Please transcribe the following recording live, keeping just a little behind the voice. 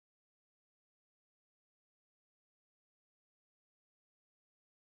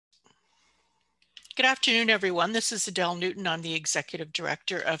Good afternoon, everyone. This is Adele Newton. I'm the Executive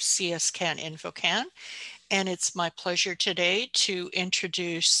Director of CS-Can.Info-Can, and it's my pleasure today to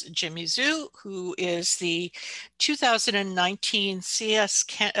introduce Jimmy Zhu, who is the 2019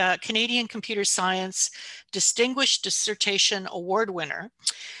 Canadian Computer Science Distinguished Dissertation Award winner.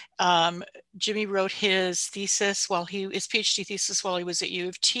 Jimmy wrote his thesis his PhD thesis while he was at U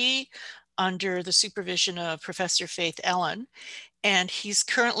of T under the supervision of Professor Faith Ellen. And he's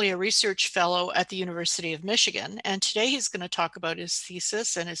currently a research fellow at the University of Michigan. And today he's going to talk about his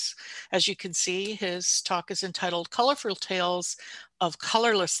thesis. And as you can see, his talk is entitled Colorful Tales of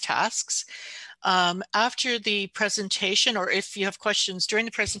Colorless Tasks. After the presentation, or if you have questions during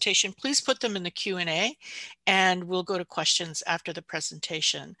the presentation, please put them in the Q&A and we'll go to questions after the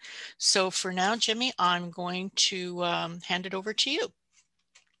presentation. So for now, Jimmy, I'm going to hand it over to you.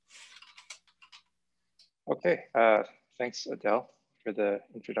 Okay. Thanks, Adele, for the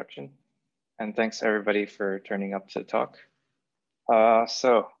introduction. And thanks, everybody, for turning up to talk.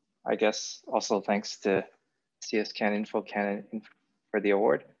 So I guess also thanks to CS-Can.Info-Can for the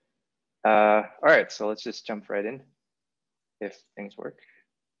award. All right, so let's just jump right in if things work.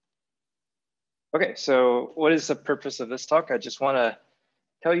 Okay, so what is the purpose of this talk? I just want to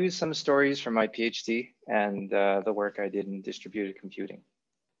tell you some stories from my PhD and the work I did in distributed computing.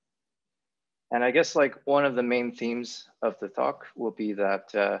 And I guess like one of the main themes of the talk will be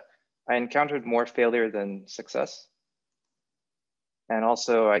that I encountered more failure than success. And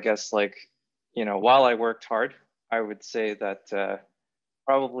also, I guess like, you know, while I worked hard, I would say that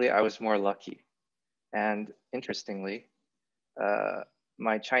probably I was more lucky. And interestingly,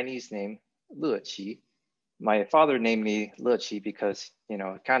 my Chinese name, Leqi, my father named me Leqi because, you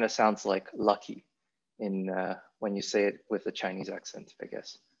know, it kind of sounds like lucky in when you say it with a Chinese accent, I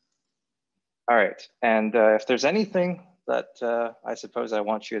guess. All right, and if there's anything that I suppose I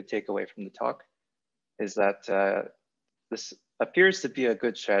want you to take away from the talk is that this appears to be a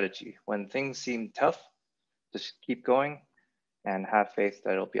good strategy. When things seem tough, just keep going and have faith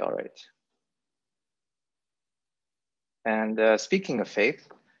that it'll be all right. And speaking of faith,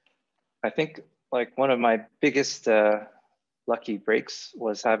 I think like one of my biggest lucky breaks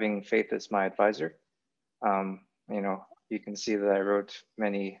was having Faith as my advisor. You know, you can see that I wrote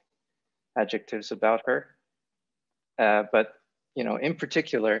many adjectives about her. But, you know, in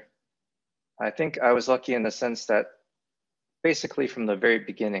particular, I think I was lucky in the sense that basically from the very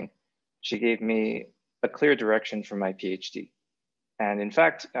beginning, she gave me a clear direction for my PhD. And in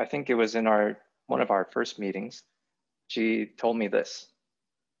fact, I think it was in one of our first meetings, she told me this: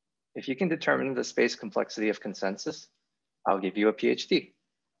 if you can determine the space complexity of consensus, I'll give you a PhD.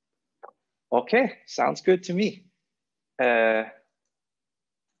 Okay, sounds good to me.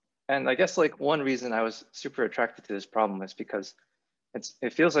 And I guess like one reason I was super attracted to this problem is because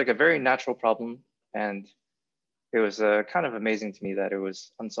it feels like a very natural problem, and it was kind of amazing to me that it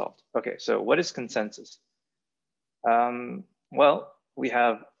was unsolved. Okay, so what is consensus? Well, we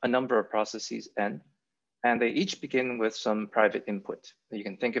have a number of processes n, and they each begin with some private input. You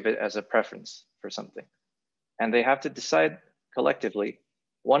can think of it as a preference for something. And they have to decide collectively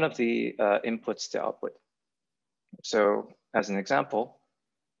one of the inputs to output. So as an example,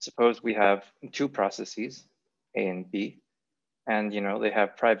 suppose we have two processes, A and B, and you know they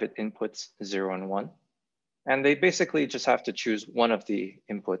have private inputs 0 and 1. And they basically just have to choose one of the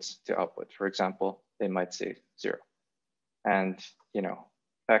inputs to output. For example, they might say 0. And you know,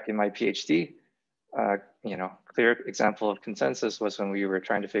 back in my PhD, you know, clear example of consensus was when we were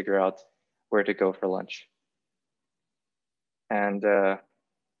trying to figure out where to go for lunch. And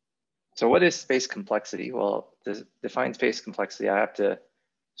so what is space complexity? Well, to define space complexity, I have to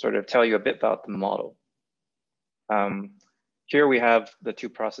sort of tell you a bit about the model. Here we have the two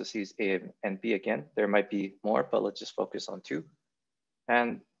processes A and B again. There might be more, but let's just focus on two.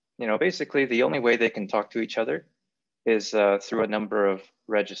 And you know, basically the only way they can talk to each other is through a number of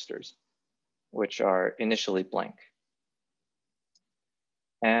registers, which are initially blank.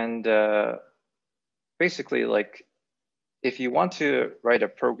 And basically, like, if you want to write a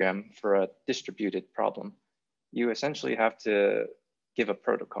program for a distributed problem, you essentially have to give a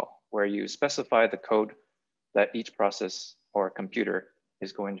protocol where you specify the code that each process or computer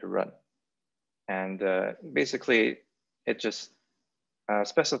is going to run. And basically, it just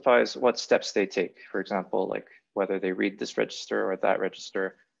specifies what steps they take. For example, like whether they read this register or that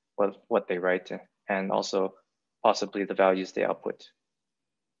register, what they write, and also possibly the values they output.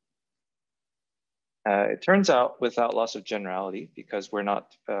 It turns out, without loss of generality, because we're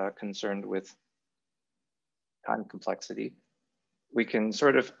not concerned with time complexity, we can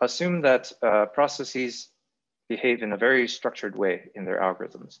sort of assume that processes behave in a very structured way in their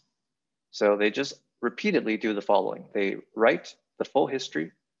algorithms. So they just repeatedly do the following. They write the full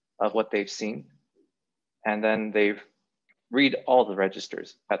history of what they've seen, and then they read all the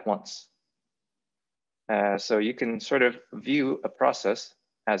registers at once. So you can sort of view a process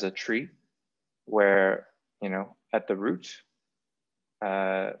as a tree where, at the root,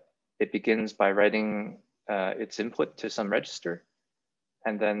 it begins by writing its input to some register,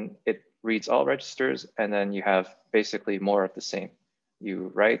 and then it reads all registers, and then you have basically more of the same.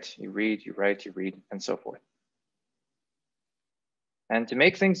 You write, you read, you write, you read, and so forth. And to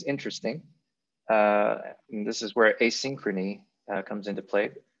make things interesting, and this is where asynchrony comes into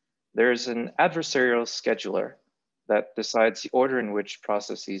play, there's an adversarial scheduler that decides the order in which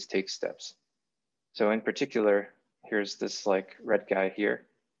processes take steps. So in particular, here's this like red guy here,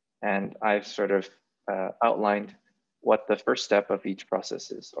 and I've sort of outlined what the first step of each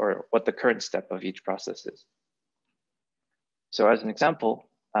process is, or what the current step of each process is. So as an example,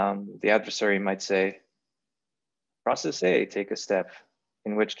 the adversary might say, process A, take a step,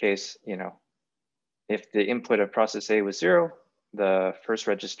 in which case, if the input of process A was 0, the first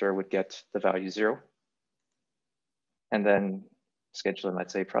register would get the value 0. And then scheduler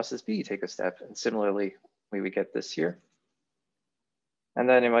might say, process B, take a step. And similarly, we would get this here. And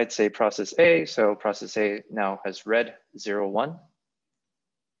then it might say process A. So process A now has read 0, 1.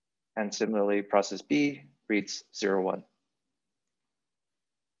 And similarly, process B reads 0, 1.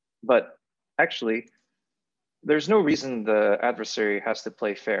 But actually, there's no reason the adversary has to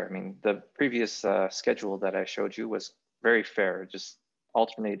play fair. I mean, the previous schedule that I showed you was very fair, just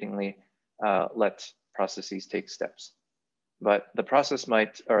alternatingly let processes take steps. But the process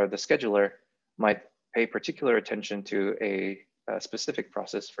might, or the scheduler might pay particular attention to a specific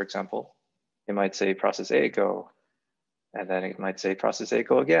process. For example, it might say process A go, and then it might say process A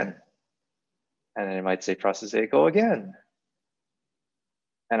go again. And then it might say process A go again.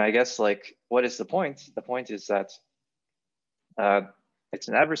 And I guess like, what is the point? The point is that it's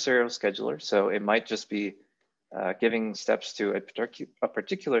an adversarial scheduler. So it might just be giving steps to a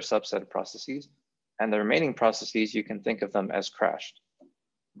particular subset of processes. And the remaining processes, you can think of them as crashed.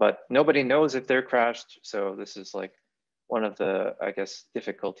 But nobody knows if they're crashed. So this is like one of the, I guess,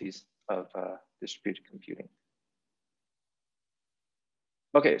 difficulties of distributed computing.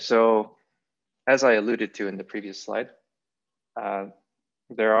 Okay, so as I alluded to in the previous slide,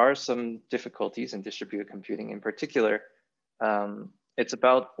 there are some difficulties in distributed computing. In particular, it's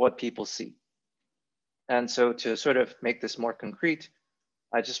about what people see. And so to sort of make this more concrete,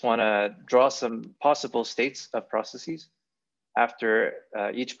 I just want to draw some possible states of processes after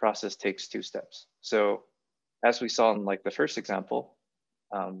each process takes 2 steps. So as we saw in like the first example,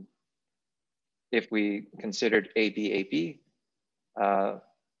 if we considered AB,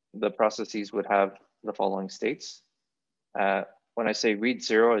 the processes would have the following states. When I say read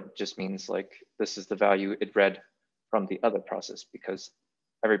 0, it just means like this is the value it read from the other process, because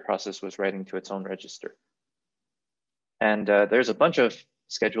every process was writing to its own register. And there's a bunch of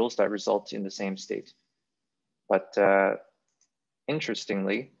schedules that result in the same state. But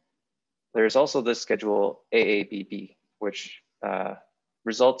interestingly, there's also this schedule AABB, which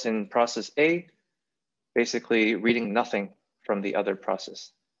results in process A basically reading nothing from the other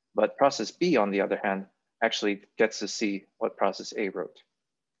process. But process B, on the other hand, actually gets to see what process A wrote.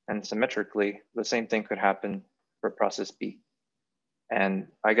 And symmetrically, the same thing could happen for process B. And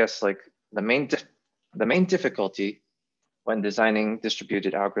I guess like the main difficulty when designing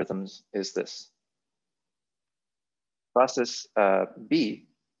distributed algorithms is this. Process B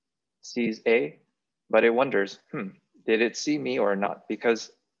sees A, but it wonders, did it see me or not?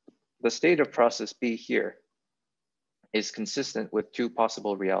 Because the state of process B here is consistent with 2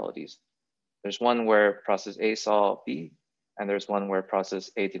 possible realities. There's one where process A saw B, and there's one where process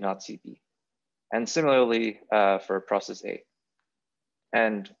A did not see B. And similarly for process A.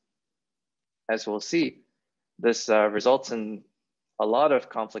 And as we'll see, this results in a lot of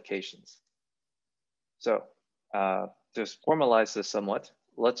complications. So to formalize this somewhat,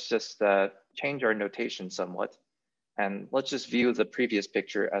 let's just change our notation somewhat. And let's just view the previous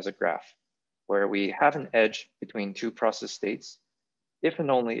picture as a graph, where we have an edge between 2 process states, if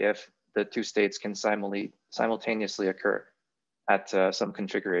and only if the 2 states can simultaneously occur at some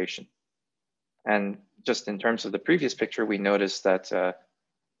configuration. And just in terms of the previous picture, we noticed that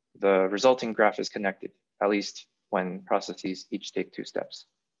the resulting graph is connected, at least when processes each take 2 steps.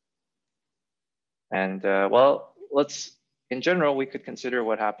 And well, in general, we could consider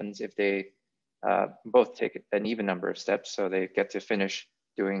what happens if they both take an even number of steps, so they get to finish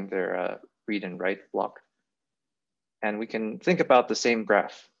doing their read and write block. And we can think about the same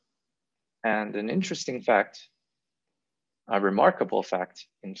graph. And an interesting fact, a remarkable fact,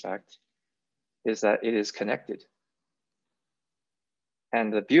 in fact, is that it is connected.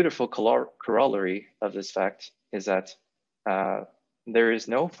 And the beautiful corollary of this fact is that there is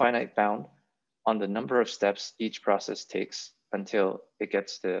no finite bound on the number of steps each process takes until it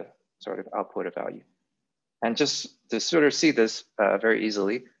gets to sort of output a value. And just to sort of see this very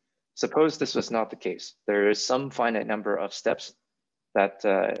easily, suppose this was not the case. There is some finite number of steps that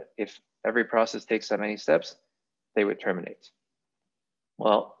if every process takes that many steps, they would terminate.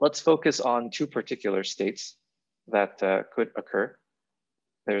 Well, let's focus on two particular states that could occur.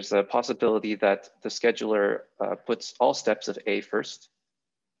 There's a possibility that the scheduler puts all steps of A first.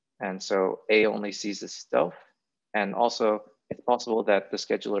 And so A only sees itself. And also it's possible that the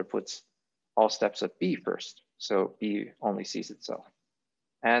scheduler puts all steps of B first. So B only sees itself.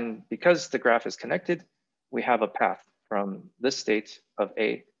 And because the graph is connected, we have a path from this state of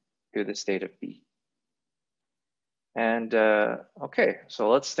A to the state of B. And okay, so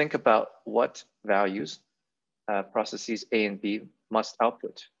let's think about what values processes A and B must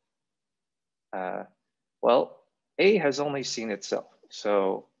output. Well, A has only seen itself.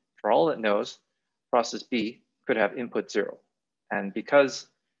 So for all it knows, process B could have input 0. And because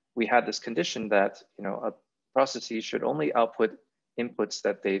we had this condition that a processes should only output inputs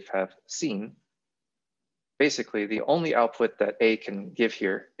that they have seen, basically the only output that A can give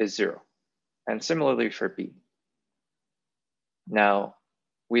here is 0. And similarly for B. Now,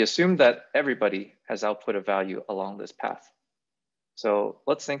 we assume that everybody has output a value along this path. So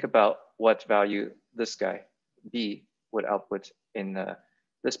let's think about what value this guy, B, would output in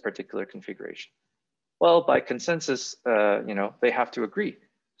this particular configuration. Well, by consensus, they have to agree.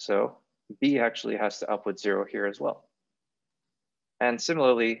 So B actually has to output 0 here as well. And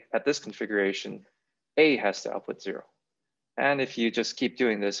similarly, at this configuration, A has to output 0. And if you just keep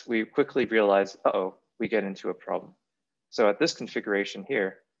doing this, we quickly realize, uh-oh, we get into a problem. So at this configuration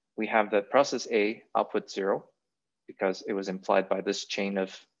here, we have that process A output 0 because it was implied by this chain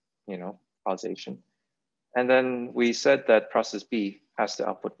of causation. And then we said that process B has to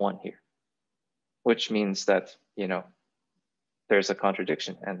output 1 here, which means that there's a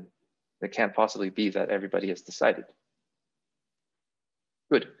contradiction and it can't possibly be that everybody has decided.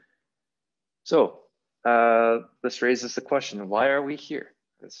 Good. So this raises the question, why are we here?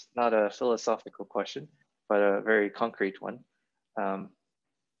 It's not a philosophical question, but a very concrete one.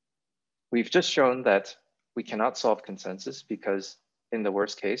 We've just shown that we cannot solve consensus because in the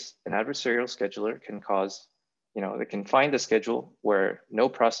worst case, an adversarial scheduler can cause, it can find a schedule where no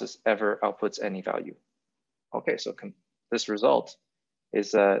process ever outputs any value. Okay, so this result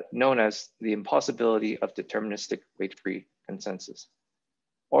is known as the impossibility of deterministic weight-free consensus,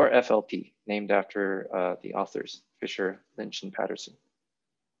 or FLP, named after the authors, Fisher, Lynch, and Patterson.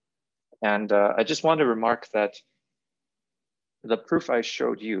 And I just want to remark that the proof I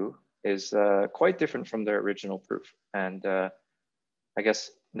showed you is quite different from their original proof. And I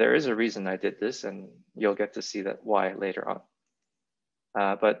guess there is a reason I did this, and you'll get to see that why later on.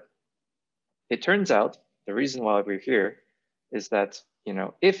 But it turns out the reason why we're here is that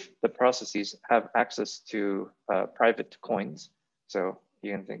if the processes have access to private coins, so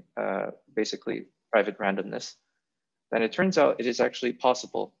you can think basically private randomness, then it turns out it is actually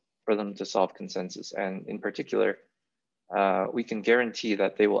possible for them to solve consensus. And in particular, we can guarantee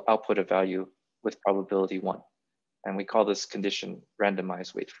that they will output a value with probability 1. And we call this condition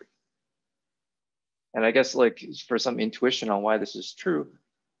randomized weight-free. And I guess for some intuition on why this is true,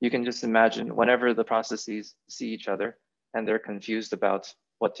 you can just imagine whenever the processes see each other and they're confused about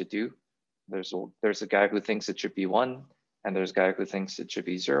what to do, there's a guy who thinks it should be 1, and there's a guy who thinks it should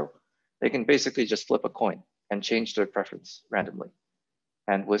be 0. They can basically just flip a coin and change their preference randomly.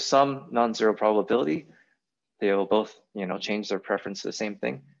 And with some non-zero probability, they will both change their preference to the same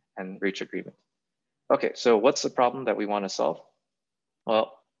thing and reach agreement. Okay, so what's the problem that we want to solve?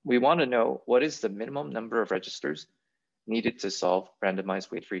 Well, we want to know what is the minimum number of registers needed to solve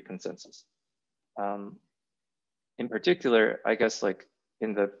randomized weight-free consensus. In particular, I guess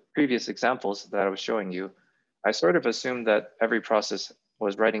in the previous examples that I was showing you, I sort of assumed that every process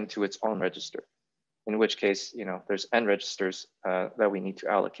was writing to its own register, in which case, there's n registers that we need to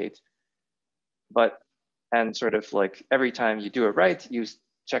allocate. And sort of every time you do a write, you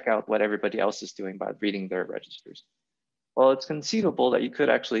check out what everybody else is doing by reading their registers. Well, it's conceivable that you could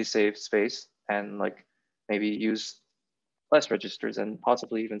actually save space and maybe use less registers and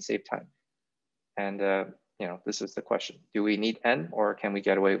possibly even save time. And this is the question. Do we need n or can we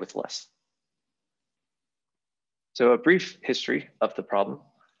get away with less? So a brief history of the problem.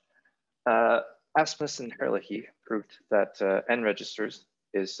 Asmus and Leqi proved that n registers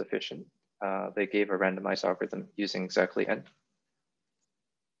is sufficient. They gave a randomized algorithm using exactly n.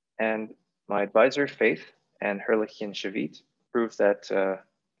 And my advisor, Faith, and her Leqi and Shavit proved that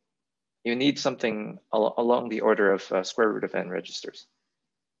you need something along the order of square root of n registers.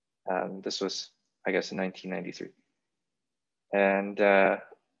 This was, I guess, in 1993. And a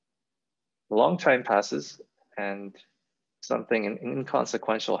long time passes and something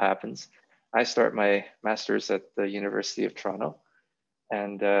inconsequential happens. I start my master's at the University of Toronto.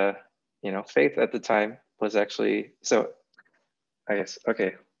 And, Faith at the time was actually, so I guess,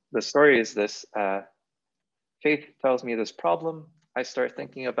 okay, the story is this. Faith tells me this problem. I start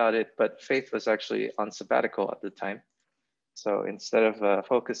thinking about it, but Faith was actually on sabbatical at the time. So instead of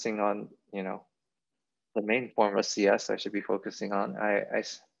focusing on, the main form of CS I should be focusing on, I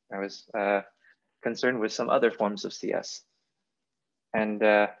was concerned with some other forms of CS. And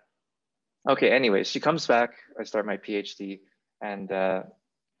okay, anyways, she comes back, I start my PhD, and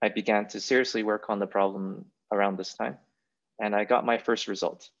I began to seriously work on the problem around this time. And I got my first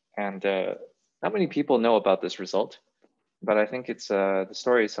result. And not many people know about this result, but I think it's the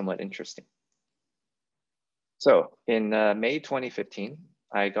story is somewhat interesting. So in May 2015,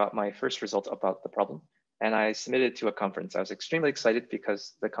 I got my first result about the problem, and I submitted to a conference. I was extremely excited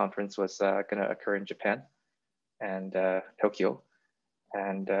because the conference was going to occur in Japan and Tokyo.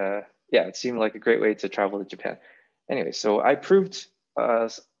 And yeah, it seemed like a great way to travel to Japan. Anyway, so I proved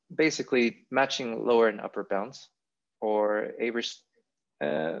basically matching lower and upper bounds for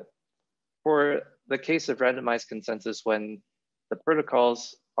the case of randomized consensus when the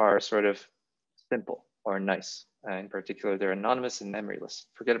protocols are sort of simple or nice. In particular, they're anonymous and memoryless.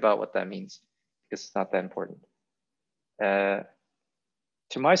 Forget about what that means because it's not that important. To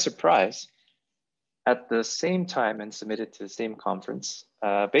my surprise, at the same time and submitted to the same conference,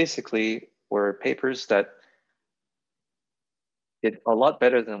 basically were papers that did a lot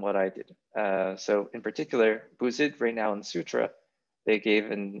better than what I did. So in particular, Buzid, Reynal, and Sutra, they gave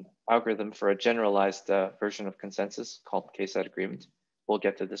an algorithm for a generalized version of consensus called K-set agreement. We'll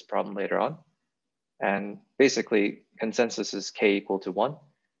get to this problem later on. And basically, consensus is K equal to 1,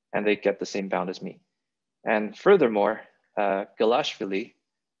 and they get the same bound as me. And furthermore, Galashvili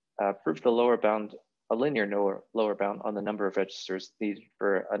proved the lower bound, a linear lower bound on the number of registers needed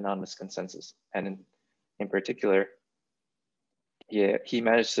for anonymous consensus. And in particular, he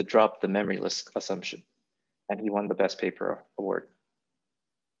managed to drop the memoryless assumption, and he won the best paper award.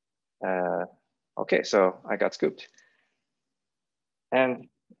 Okay, so I got scooped. And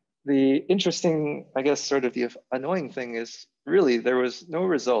the interesting, I guess, sort of the annoying thing is really there was no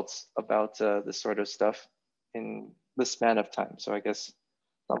results about this sort of stuff in the span of time. So I guess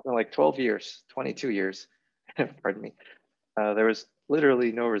something like 12 years, 22 years, pardon me. There was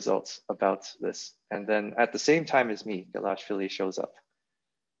literally no results about this. And then at the same time as me, Galashvili shows up.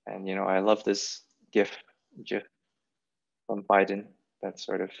 And, I love this GIF from Biden. That's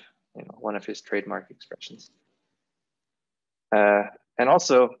sort of, one of his trademark expressions. And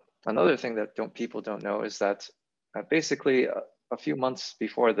also, another thing that people don't know is that basically a few months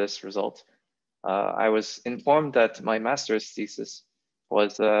before this result, I was informed that my master's thesis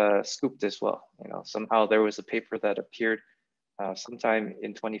was scooped as well. Somehow there was a paper that appeared sometime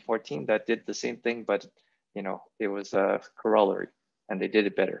in 2014 that did the same thing, but it was a corollary, and they did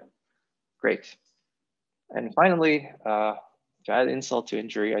it better. Great. And finally, to add insult to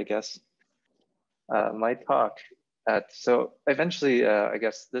injury, I guess, my talk so eventually, I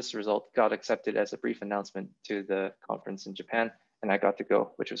guess this result got accepted as a brief announcement to the conference in Japan, and I got to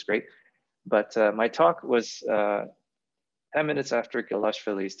go, which was great. But my talk was 10 minutes after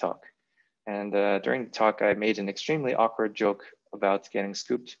Galashvili's talk. And during the talk, I made an extremely awkward joke about getting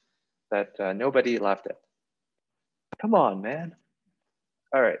scooped that nobody laughed at. Come on, man.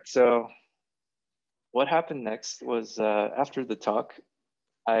 All right, so what happened next was after the talk,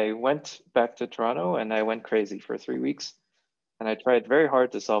 I went back to Toronto and I went crazy for 3 weeks. And I tried very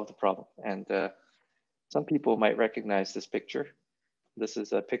hard to solve the problem. And some people might recognize this picture. This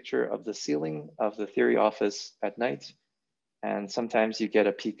is a picture of the ceiling of the theory office at night. And sometimes you get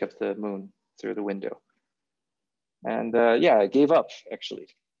a peek of the moon through the window. And yeah, I gave up actually.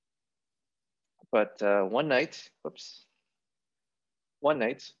 But one night,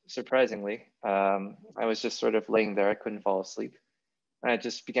 surprisingly, I was just sort of laying there. I couldn't fall asleep. And I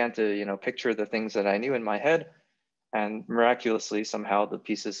just began to, picture the things that I knew in my head. And miraculously, somehow the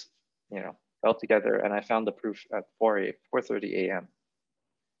pieces, fell together. And I found the proof at 4:30 a.m.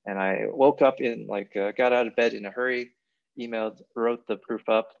 And I woke up got out of bed in a hurry, wrote the proof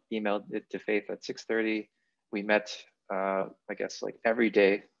up, emailed it to Faith at 6:30. We met, I guess, every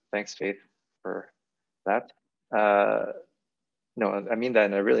day. Thanks, Faith, for that. No, I mean that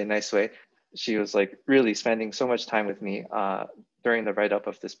in a really nice way. She was really spending so much time with me during the write-up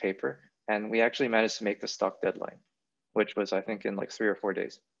of this paper. And we actually managed to make the stock deadline, which was, I think, in like 3 or 4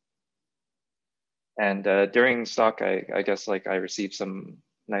 days. And during stock, I guess like I received some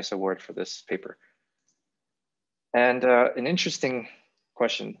nice award for this paper. And an interesting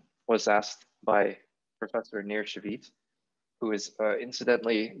question was asked by Professor Nir Shavit, who is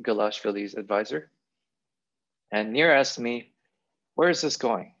incidentally Galashvili's advisor. And Nir asked me, where is this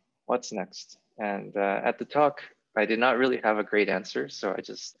going? What's next? And at the talk, I did not really have a great answer. So I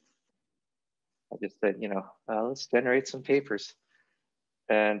just said, let's generate some papers.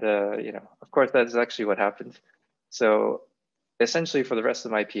 And, of course, that's actually what happened. So essentially for the rest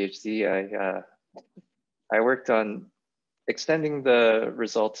of my PhD, I worked on extending the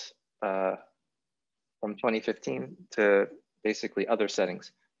results from 2015 to basically other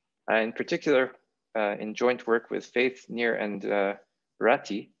settings. In particular, in joint work with Faith, Nir, and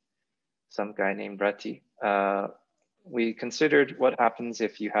Rati, some guy named Rati, we considered what happens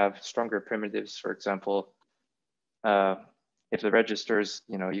if you have stronger primitives. For example, if the registers,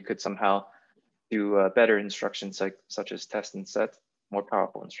 you could somehow do better instructions such as test and set, more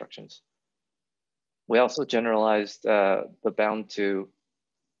powerful instructions. We also generalized the bound to,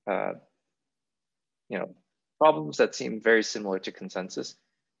 problems that seem very similar to consensus,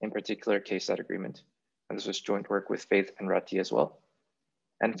 in particular case-set agreement. And this was joint work with Faith and Rati as well.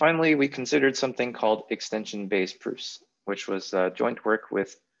 And finally, we considered something called extension-based proofs, which was joint work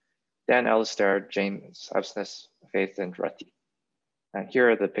with Dan Alistair, James Absness, Faith, and Rati. And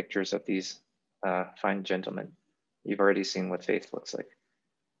here are the pictures of these fine gentlemen. You've already seen what Faith looks like.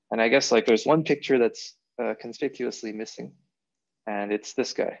 And I guess like there's one picture that's conspicuously missing, and it's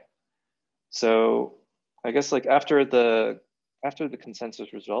this guy. So I guess like after the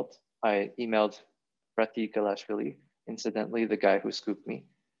consensus result, I emailed Rati Galashvili, incidentally the guy who scooped me,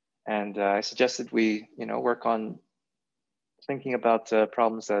 and I suggested we work on thinking about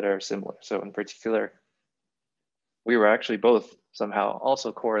problems that are similar. So in particular, we were actually both somehow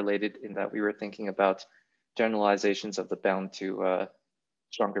also correlated in that we were thinking about generalizations of the bound to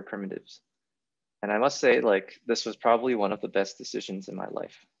stronger primitives. And I must say, like, this was probably one of the best decisions in my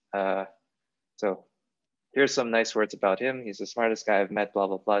life. So here's some nice words about him. He's the smartest guy I've met, blah,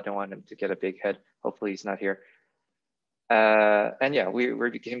 blah, blah. I don't want him to get a big head. Hopefully he's not here. And yeah, we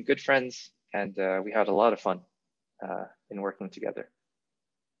became good friends, and we had a lot of fun in working together.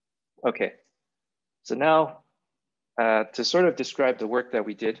 Okay, so now to sort of describe the work that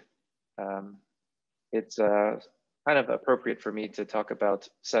we did, it's kind of appropriate for me to talk about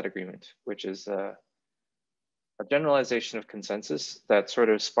set agreement, which is a generalization of consensus that sort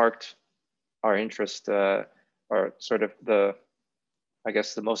of sparked our interest, or sort of the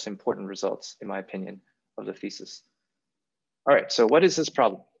most important results, in my opinion, of the thesis. All right, so what is this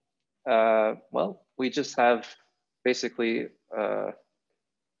problem? Well, we just have basically,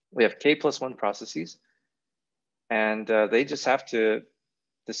 we have k+1 processes, and they just have to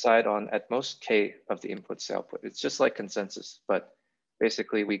decide on at most k of the inputs to output. It's just like consensus, but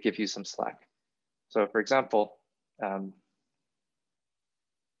basically we give you some slack. So for example,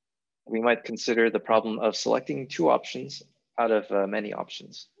 we might consider the problem of selecting 2 options out of many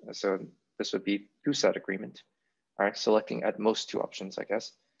options. So this would be 2-set agreement, all right, selecting at most 2 options, I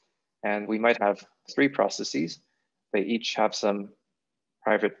guess. And we might have 3 processes. They each have some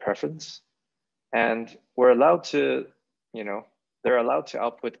private preference, and we're allowed to, they're allowed to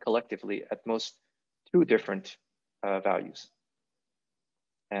output collectively at most 2 different values.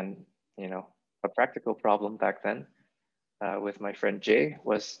 And, a practical problem back then with my friend Jay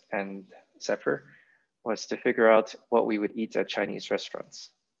and Sepher was to figure out what we would eat at Chinese restaurants,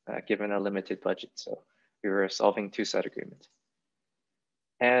 given a limited budget. So we were solving 2-set agreement.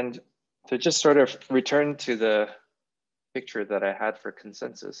 And to just sort of return to the picture that I had for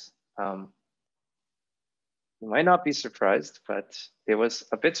consensus, you might not be surprised, but it was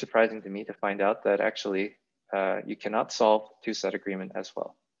a bit surprising to me to find out that actually you cannot solve 2-set agreement as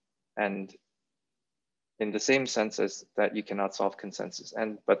well. And in the same sense as that you cannot solve consensus.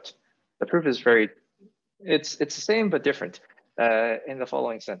 But the proof is it's the same but different in the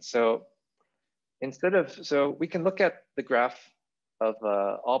following sense. So so we can look at the graph of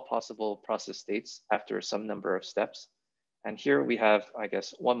all possible process states after some number of steps. And here we have, I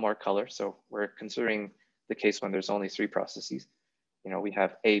guess, one more color. So we're considering the case when there's only 3 processes. We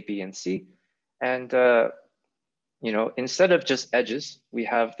have A, B, and C. And instead of just edges, we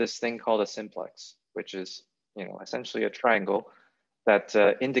have this thing called a simplex, which is, essentially a triangle that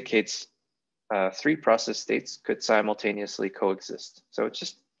indicates 3 process states could simultaneously coexist. So it's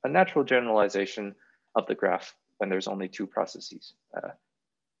just a natural generalization of the graph when there's only 2 processes.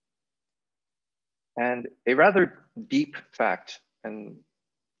 And a rather deep fact, and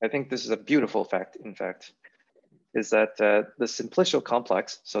I think this is a beautiful fact, in fact, is that the simplicial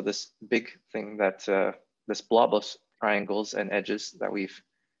complex, so this big thing that, this blob of triangles and edges that we've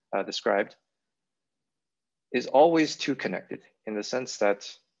described, is always two connected in the sense that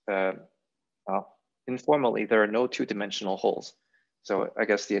informally, there are no two-dimensional holes. So I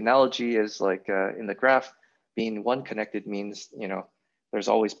guess the analogy is like in the graph, being one connected means, there's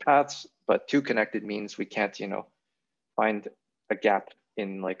always paths, but two connected means we can't, find a gap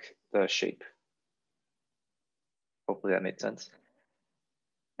in like the shape. Hopefully that made sense.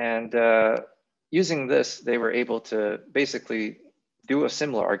 And using this, they were able to basically do a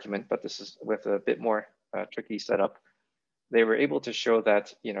similar argument, but this is with a bit more tricky setup. They were able to show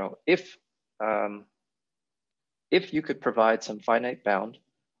that, if you could provide some finite bound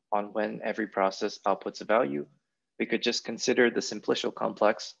on when every process outputs a value, we could just consider the simplicial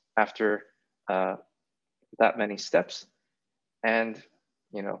complex after that many steps. And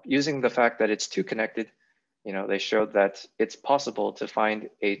using the fact that it's two connected, they showed that it's possible to find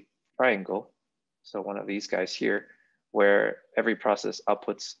a triangle, so one of these guys here, where every process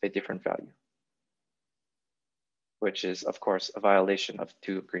outputs a different value, which is, of course, a violation of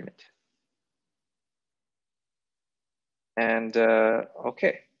two agreement. And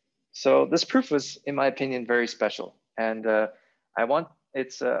okay, so this proof was, in my opinion, very special. And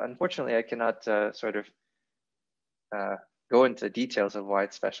unfortunately, I cannot sort of go into details of why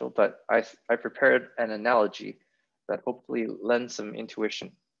it's special, but I prepared an analogy that hopefully lends some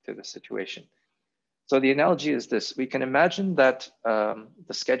intuition to the situation. So the analogy is this: we can imagine that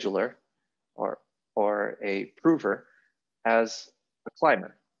the scheduler or a prover has a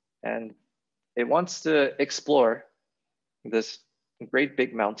climber, and it wants to explore this great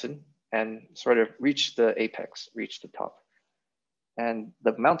big mountain and sort of reach the apex, reach the top. And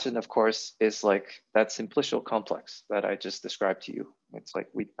the mountain, of course, is like that simplicial complex that I just described to you. It's like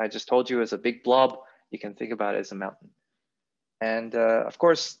I just told you is a big blob. You can think about it as a mountain. And of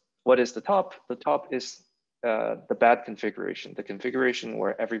course, what is the top? The top is the bad configuration, the configuration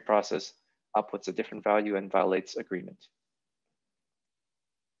where every process outputs a different value and violates agreement.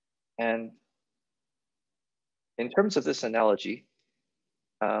 And in terms of this analogy,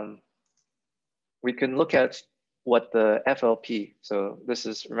 we can look at what the FLP, so this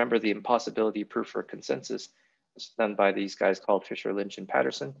is, remember, the impossibility proof for consensus, it's done by these guys called Fisher, Lynch, and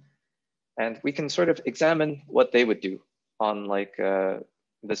Patterson. And we can sort of examine what they would do on like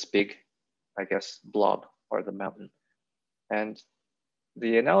this big, I guess, blob or the mountain. And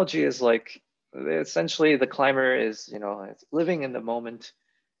the analogy is like, essentially the climber is, it's living in the moment,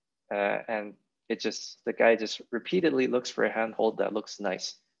 and the guy just repeatedly looks for a handhold that looks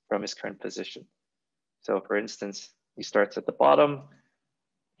nice from his current position. So for instance, he starts at the bottom,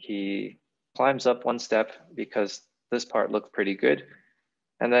 he climbs up one step because this part looked pretty good.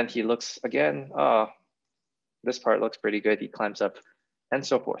 And then he looks again, this part looks pretty good, he climbs up, and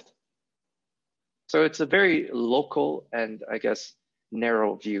so forth. So it's a very local and, I guess,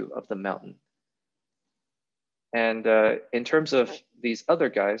 narrow view of the mountain. And in terms of these other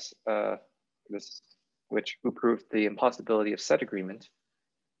guys, who proved the impossibility of set agreement,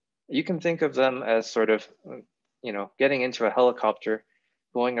 you can think of them as sort of, getting into a helicopter,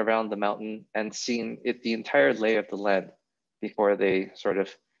 going around the mountain and seeing the entire lay of the land before they sort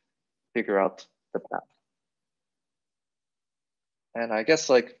of figure out the path. And I guess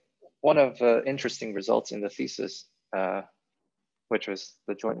like one of the interesting results in the thesis, which was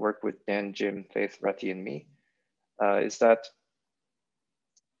the joint work with Dan, Jim, Faith, Reti, and me, is that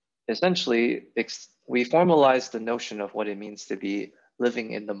essentially we formalized the notion of what it means to be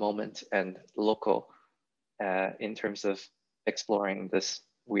living in the moment and local in terms of exploring this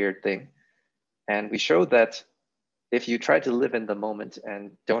weird thing. And we showed that if you try to live in the moment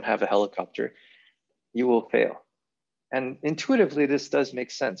and don't have a helicopter, you will fail. And intuitively, this does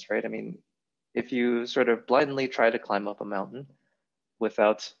make sense, right? I mean, if you sort of blindly try to climb up a mountain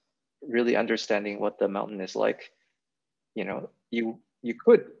without really understanding what the mountain is like, you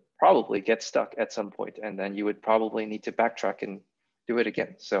could probably get stuck at some point, and then you would probably need to backtrack and do it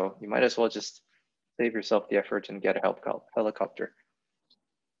again. So you might as well just save yourself the effort and get a helicopter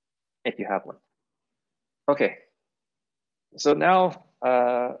if you have one. Okay, so now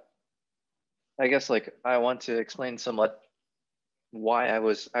I guess like I want to explain somewhat why I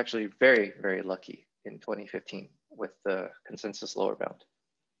was actually very, very lucky in 2015 with the consensus lower bound.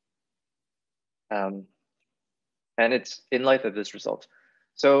 And it's in light of this result.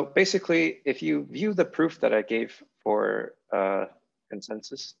 So basically, if you view the proof that I gave for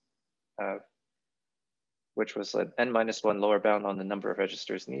consensus, which was an n-1 lower bound on the number of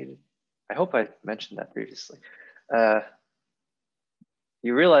registers needed. I hope I mentioned that previously.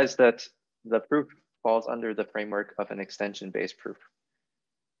 you realize that the proof falls under the framework of an extension-based proof.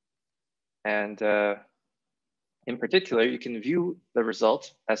 And in particular, you can view the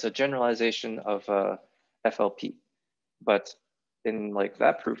result as a generalization of FLP. But in like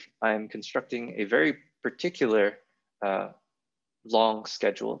that proof, I'm constructing a very particular long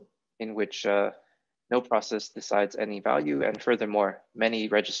schedule in which no process decides any value, and furthermore, many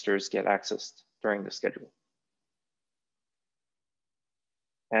registers get accessed during the schedule.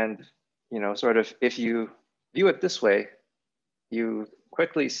 And sort of if you view it this way, you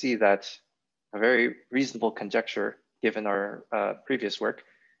quickly see that a very reasonable conjecture, given our previous work,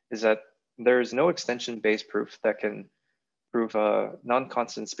 is that there is no extension-based proof that can prove a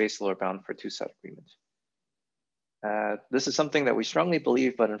non-constant space lower bound for two-set agreement. This is something that we strongly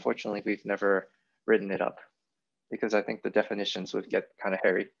believe, but unfortunately, we've never written it up because I think the definitions would get kind of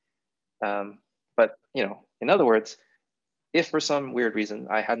hairy. But in other words, if for some weird reason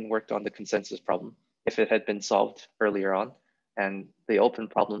I hadn't worked on the consensus problem, if it had been solved earlier on, and the open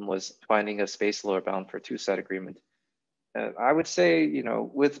problem was finding a space lower bound for two-set agreement, I would say,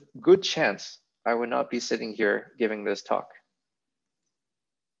 with good chance, I would not be sitting here giving this talk.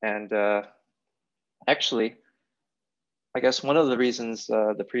 And actually, I guess one of the reasons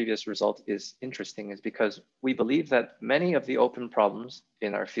the previous result is interesting is because we believe that many of the open problems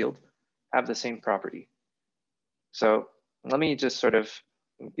in our field have the same property. So let me just sort of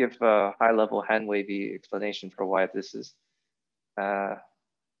give a high-level hand-wavy explanation for why this is.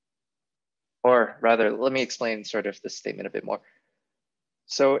 Or rather, let me explain sort of this statement a bit more.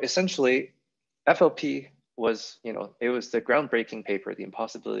 So essentially, FLP was, it was the groundbreaking paper, the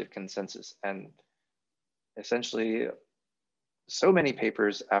impossibility of consensus. And essentially, so many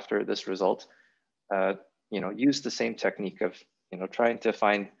papers after this result, used the same technique of, trying to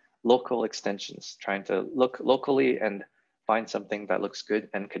find local extensions, trying to look locally and find something that looks good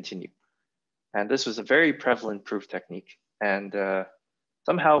and continue. And this was a very prevalent proof technique. And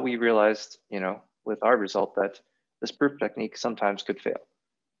somehow we realized, with our result that this proof technique sometimes could fail.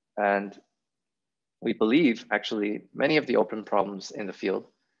 And we believe actually many of the open problems in the field,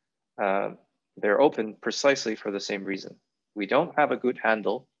 they're open precisely for the same reason. We don't have a good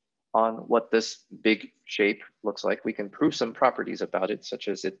handle on what this big shape looks like. We can prove some properties about it, such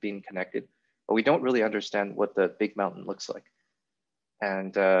as it being connected, but we don't really understand what the big mountain looks like.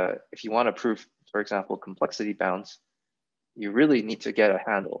 And if you want to prove, for example, complexity bounds, you really need to get a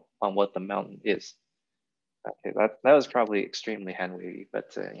handle on what the mountain is. Okay, that was probably extremely hand-wavy,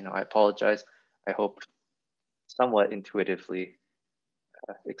 but I apologize. I hope somewhat intuitively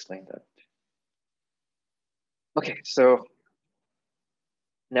explained that. Okay, so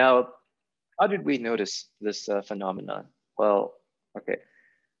now, how did we notice this phenomenon? Well, okay,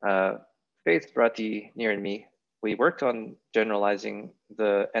 Faith, Rati, Nir, and me, we worked on generalizing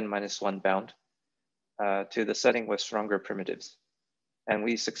the n-1 bound to the setting with stronger primitives. And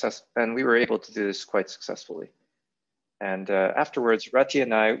we were able to do this quite successfully. And afterwards, Rati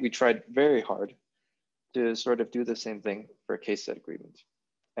and I, we tried very hard to sort of do the same thing for case set agreement.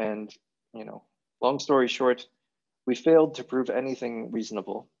 And, long story short, we failed to prove anything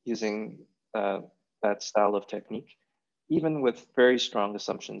reasonable using that style of technique, even with very strong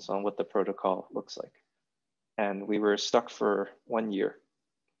assumptions on what the protocol looks like. And we were stuck for 1 year.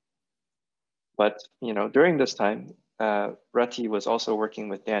 But during this time, Rati was also working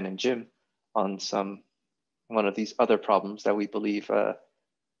with Dan and Jim on one of these other problems that we believe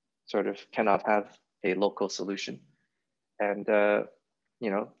sort of cannot have a local solution. And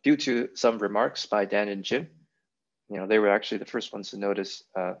due to some remarks by Dan and Jim, they were actually the first ones to notice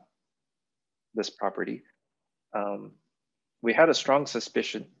this property. We had a strong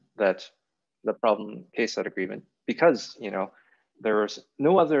suspicion that the problem case set agreement, because there was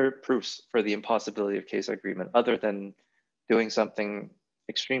no other proofs for the impossibility of case agreement other than doing something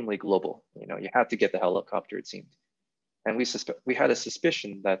extremely global. You had to get the helicopter, it seemed. And we had a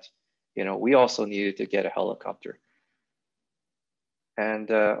suspicion that we also needed to get a helicopter.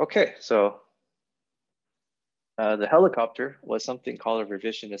 And okay, so the helicopter was something called a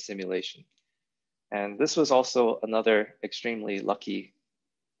revisionist simulation. And this was also another extremely lucky,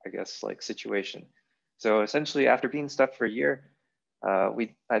 I guess, like situation. So essentially, after being stuck for a year,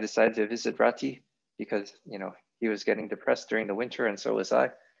 I decided to visit Rati because he was getting depressed during the winter, and so was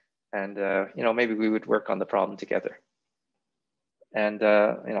I. And maybe we would work on the problem together. And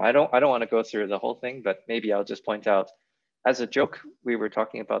I don't want to go through the whole thing, but maybe I'll just point out, as a joke, we were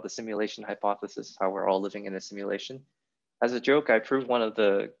talking about the simulation hypothesis, how we're all living in a simulation. As a joke, I proved one of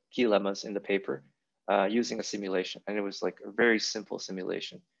the key lemmas in the paper using a simulation, and it was like a very simple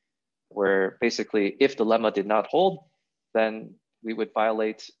simulation, where basically, if the lemma did not hold, then we would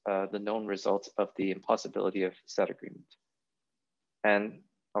violate the known result of the impossibility of set agreement. And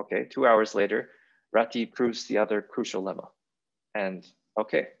okay, 2 hours later, Rati proves the other crucial lemma. And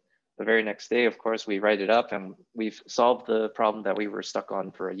okay, the very next day, of course, we write it up and we've solved the problem that we were stuck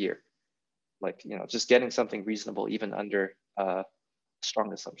on for a year. Like, you know, just getting something reasonable even under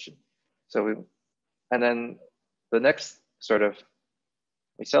strong assumption. So and then the next sort of,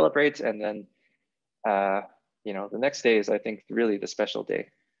 we celebrate, and then, you know, the next day is, I think, really the special day.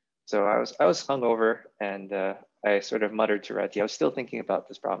 So I was hungover, and I sort of muttered to Rati. I was still thinking about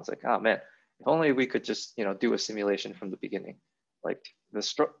this problem. It's like, oh man, if only we could just, you know, do a simulation from the beginning. Like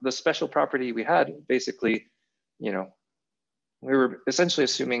the special property we had, basically, you know, we were essentially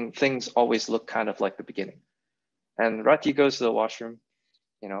assuming things always look kind of like the beginning. And Rati goes to the washroom,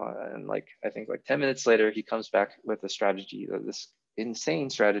 you know, and like, I think like 10 minutes later, he comes back with a strategy, this insane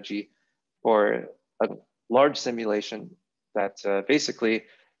strategy for a large simulation that basically,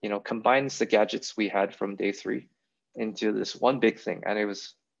 you know, combines the gadgets we had from day 3 into this one big thing. And it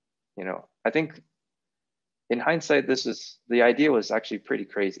was, you know, I think in hindsight, the idea was actually pretty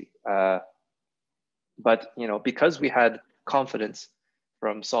crazy. But, you know, because we had confidence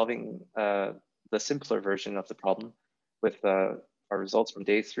from solving the simpler version of the problem with our results from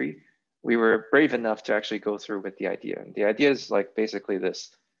day 3, we were brave enough to actually go through with the idea. And the idea is like basically this: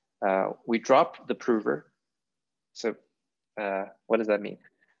 we drop the prover. So what does that mean?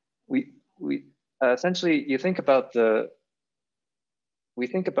 We essentially, we think about the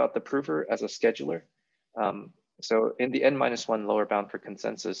prover as a scheduler. So in the n-1 lower bound for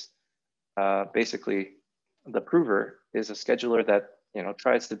consensus, basically the prover is a scheduler that, you know,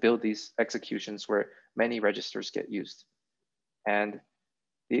 tries to build these executions where many registers get used. And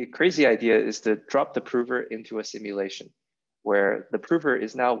the crazy idea is to drop the prover into a simulation where the prover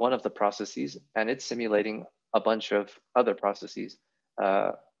is now one of the processes, and it's simulating a bunch of other processes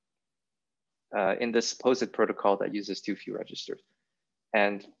in this supposed protocol that uses too few registers.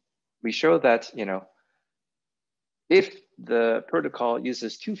 And we show that, you know, if the protocol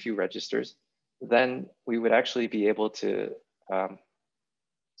uses too few registers, then we would actually be able to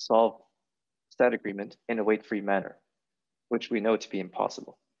solve stat agreement in a weight-free manner, which we know to be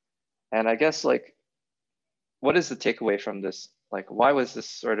impossible. And I guess, like, what is the takeaway from this? Like, why was this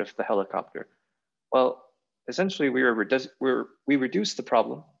sort of the helicopter? Well, essentially, we reduced the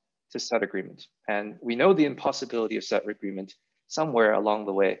problem to set agreement. And we know the impossibility of set agreement somewhere along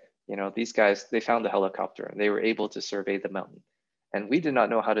the way. You know, these guys, they found the helicopter and they were able to survey the mountain. And we did not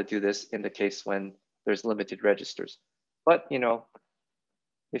know how to do this in the case when there's limited registers. But, you know,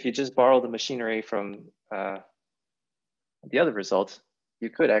 if you just borrow the machinery from the other result, you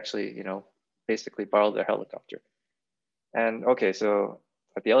could actually, you know, basically borrow their helicopter. And okay, so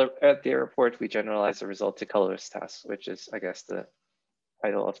at the airport, we generalize the result to colorless tasks, which is, I guess, the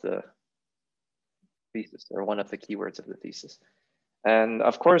title of the thesis, or one of the keywords of the thesis. And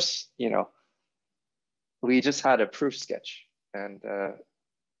of course, you know, we just had a proof sketch, and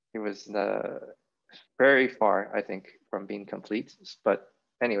it was very far, I think, from being complete. But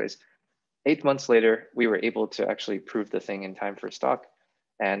anyways, 8 months later, we were able to actually prove the thing in time for stock.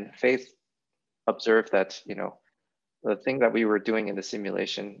 And Faith observed that, you know, the thing that we were doing in the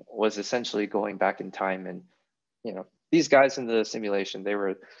simulation was essentially going back in time. And, you know, these guys in the simulation, they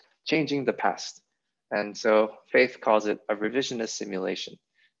were changing the past. And so Faith calls it a revisionist simulation.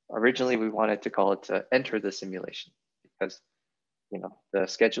 Originally, we wanted to call it to enter the simulation because, you know, the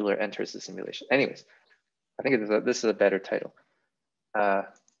scheduler enters the simulation. Anyways, I think this is a better title.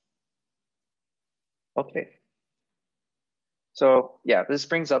 Okay. So yeah, this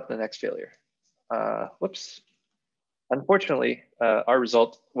brings up the next failure. Whoops. Unfortunately, our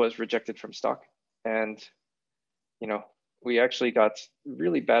result was rejected from stock, and, you know, we actually got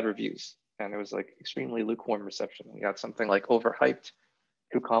really bad reviews, and it was like extremely lukewarm reception. We got something like overhyped,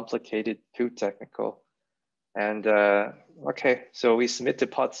 too complicated, too technical. And okay, so we submit to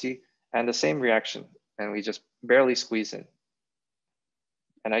POTC and the same reaction, and we just barely squeeze in.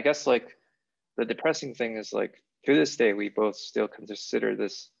 And I guess, like, the depressing thing is, like, to this day, we both still consider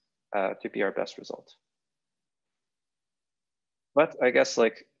this to be our best result. But I guess,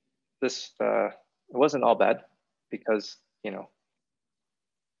 like, this, it wasn't all bad because, you know,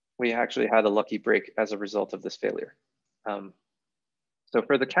 we actually had a lucky break as a result of this failure. So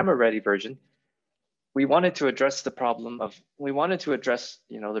for the camera ready version, we wanted to address the problem of, you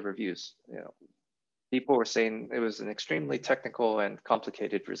know, the reviews. You know, people were saying it was an extremely technical and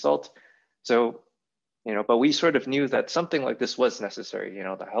complicated result. So, you know, but we sort of knew that something like this was necessary. You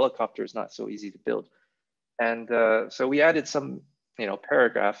know, the helicopter is not so easy to build. And so we added some, you know,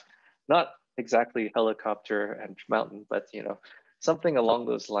 paragraph, not exactly helicopter and mountain, but, you know, something along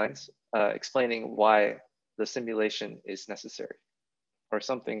those lines, explaining why the simulation is necessary, or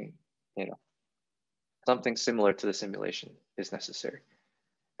something, something similar to the simulation is necessary.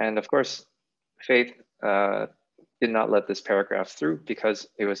 And of course, Faith did not let this paragraph through because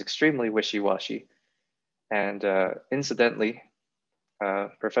it was extremely wishy-washy. And incidentally,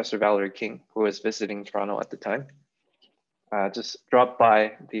 Professor Valerie King, who was visiting Toronto at the time, just dropped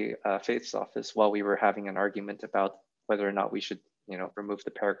by the Faith's office while we were having an argument about whether or not we should, remove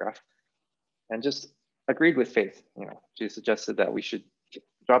the paragraph, and just agreed with Faith. She suggested that we should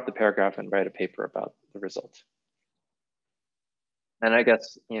drop the paragraph and write a paper about the result. And I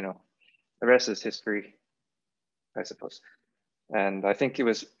guess, the rest is history, I suppose. And I think it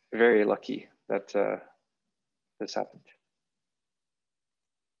was very lucky that this happened.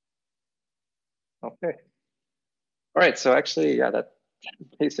 Okay. All right, so actually, yeah, that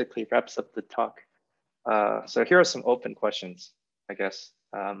basically wraps up the talk. So here are some open questions, I guess,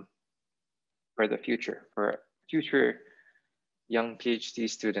 for the future, for future young PhD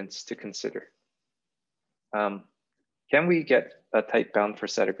students to consider. Can we get a type bound for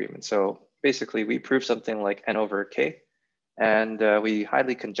set agreement? So basically, we prove something like n over k, and we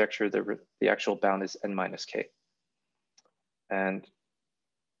highly conjecture the actual bound is n minus k. And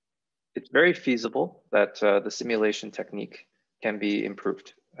it's very feasible that the simulation technique can be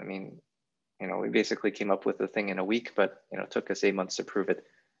improved. I mean, we basically came up with the thing in a week, but it took us 8 months to prove it.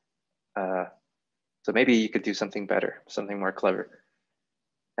 So maybe you could do something better, something more clever.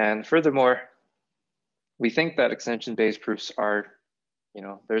 And furthermore, we think that extension-based proofs are,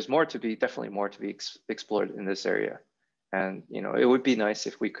 there's definitely more to be explored in this area. And it would be nice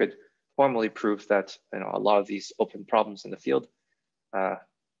if we could formally prove that a lot of these open problems in the field,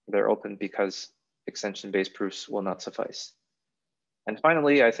 they're open because extension-based proofs will not suffice. And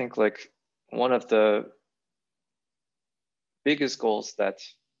finally, I think one of the biggest goals that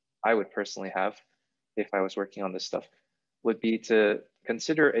I would personally have if I was working on this stuff would be to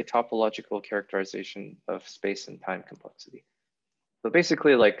consider a topological characterization of space and time complexity. So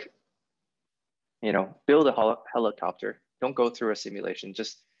basically build a helicopter, don't go through a simulation,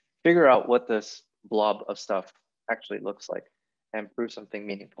 just figure out what this blob of stuff actually looks like and prove something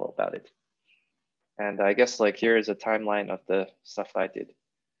meaningful about it. And I guess here is a timeline of the stuff I did.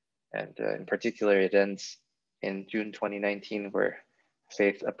 And in particular, it ends in June 2019, where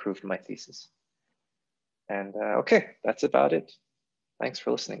Faith approved my thesis. And okay, that's about it. Thanks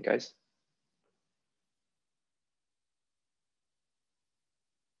for listening, guys.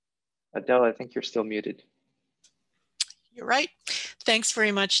 Adele, I think you're still muted. You're right. Thanks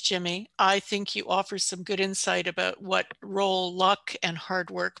very much, Jimmy. I think you offer some good insight about what role luck and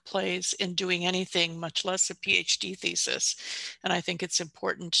hard work plays in doing anything, much less a PhD thesis. And I think it's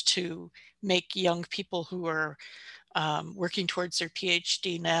important to make young people who are working towards their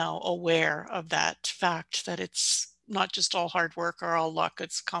PhD now aware of that fact, that it's not just all hard work or all luck,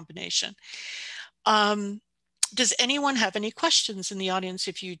 it's a combination. Does anyone have any questions in the audience?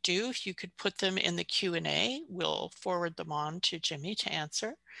 If you do, if you could put them in the Q&A, we'll forward them on to Jimmy to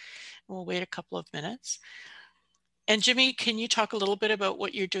answer. We'll wait a couple of minutes. And Jimmy, can you talk a little bit about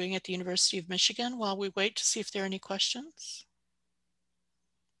what you're doing at the University of Michigan while we wait to see if there are any questions?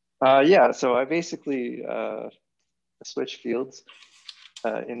 Yeah, so I basically switch fields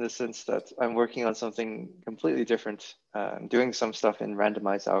in the sense that I'm working on something completely different. I'm doing some stuff in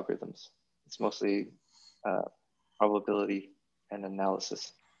randomized algorithms. It's mostly probability and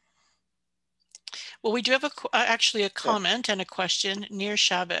analysis. Well, we do have actually a comment and a question. Near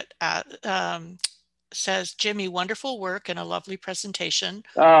Shabbat says, Jimmy, wonderful work and a lovely presentation.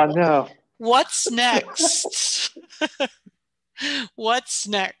 Oh, no. What's next? What's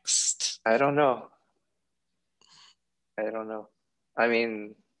next? I don't know. I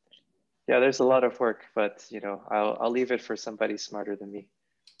mean, yeah, there's a lot of work, but I'll leave it for somebody smarter than me.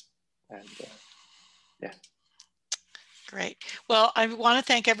 And yeah. Great. Well, I want to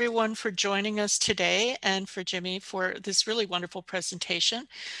thank everyone for joining us today, and for Jimmy for this really wonderful presentation.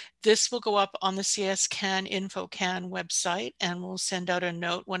 This will go up on the CS-Can.Info-Can website, and we'll send out a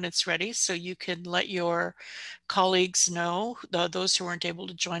note when it's ready so you can let your colleagues know, those who weren't able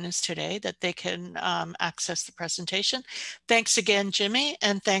to join us today, that they can access the presentation. Thanks again, Jimmy,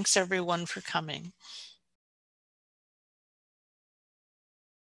 and thanks everyone for coming.